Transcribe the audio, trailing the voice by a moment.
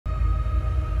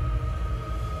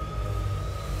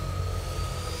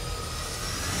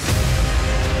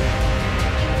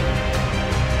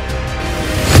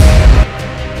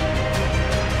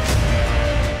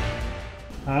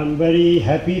I'm very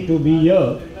happy to be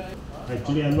here.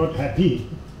 Actually, I'm not happy,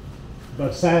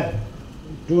 but sad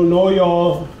to know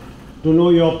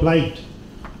your plight,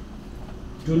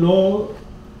 to know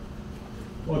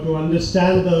or to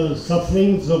understand the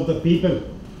sufferings of the people.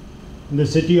 In the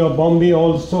city of Bombay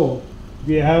also,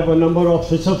 we have a number of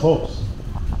fisher folks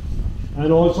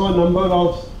and also a number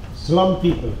of slum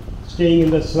people staying in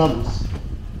the slums.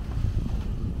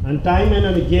 And time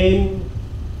and again,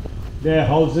 their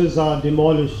houses are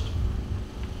demolished.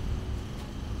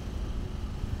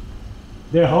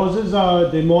 Their houses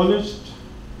are demolished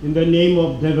in the name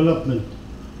of development.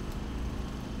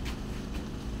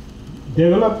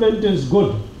 Development is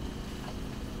good.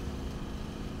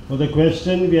 But the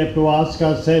question we have to ask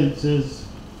ourselves is,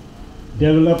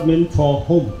 development for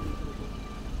whom?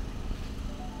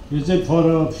 Is it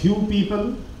for a few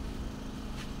people,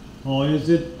 or is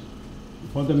it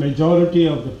for the majority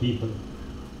of the people?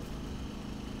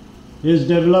 Is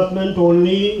development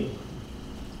only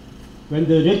when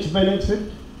the rich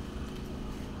benefit,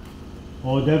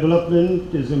 or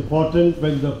development is important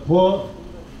when the poor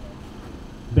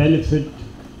benefit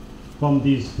from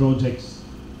these projects?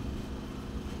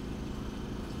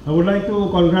 I would like to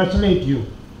congratulate you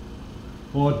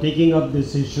for taking up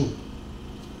this issue,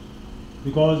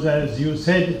 because as you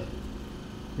said,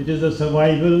 it is the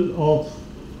survival of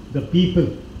the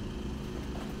people.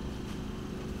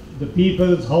 The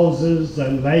people's houses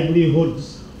and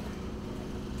livelihoods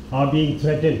are being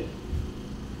threatened,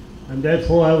 and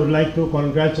therefore I would like to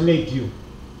congratulate you.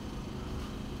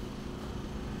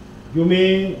 You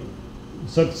may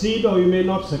succeed or you may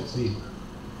not succeed,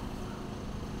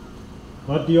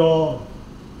 but your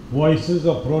voices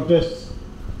of protest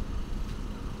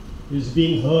is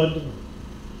being heard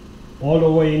all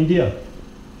over India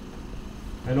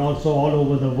and also all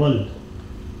over the world.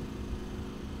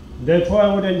 Therefore,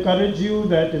 I would encourage you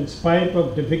that in spite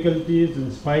of difficulties,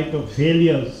 in spite of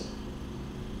failures,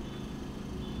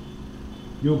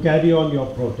 you carry on your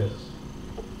protest.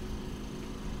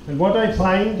 And what I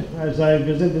find as I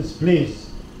visit this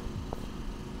place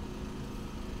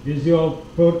is your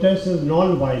protest is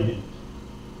non-violent.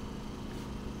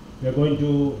 We are going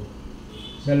to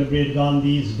celebrate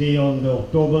Gandhi's Day on the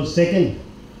October 2nd.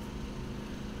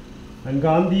 And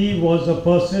Gandhi was a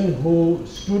person who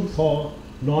stood for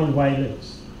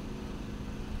non-violence.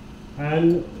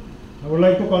 And I would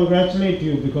like to congratulate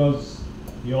you because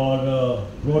your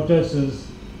protest is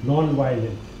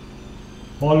non-violent,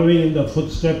 following in the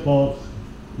footsteps of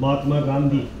Mahatma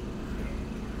Gandhi.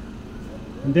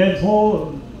 And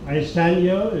therefore, I stand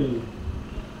here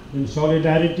in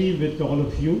solidarity with all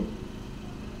of you.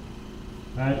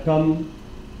 I had come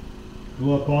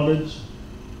to a college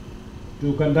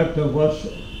to conduct a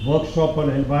workshop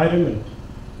on environment.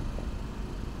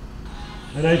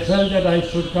 And I felt that I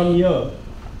should come here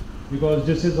because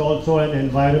this is also an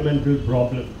environmental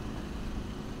problem.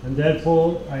 And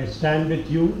therefore, I stand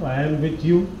with you, I am with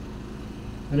you,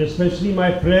 and especially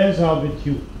my prayers are with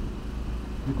you,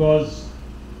 because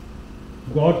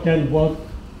God can work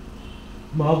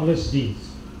marvelous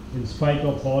deeds in spite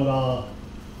of all our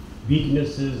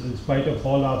weaknesses, in spite of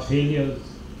all our failures.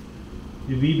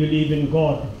 If we believe in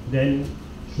God, then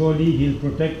surely He'll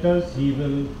protect us. He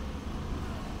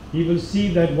will see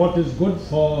that what is good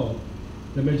for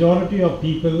the majority of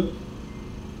people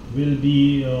will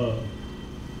be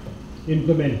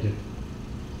implemented.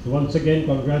 So once again,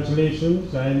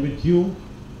 congratulations. I am with you,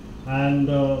 and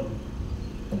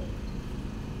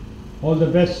all the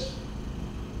best.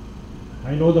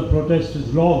 I know the protest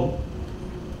is long,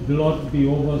 it will not be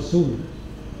over soon,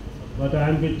 but I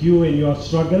am with you in your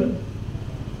struggle,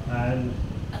 and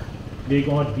may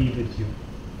God be with you.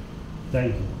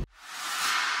 Thank you.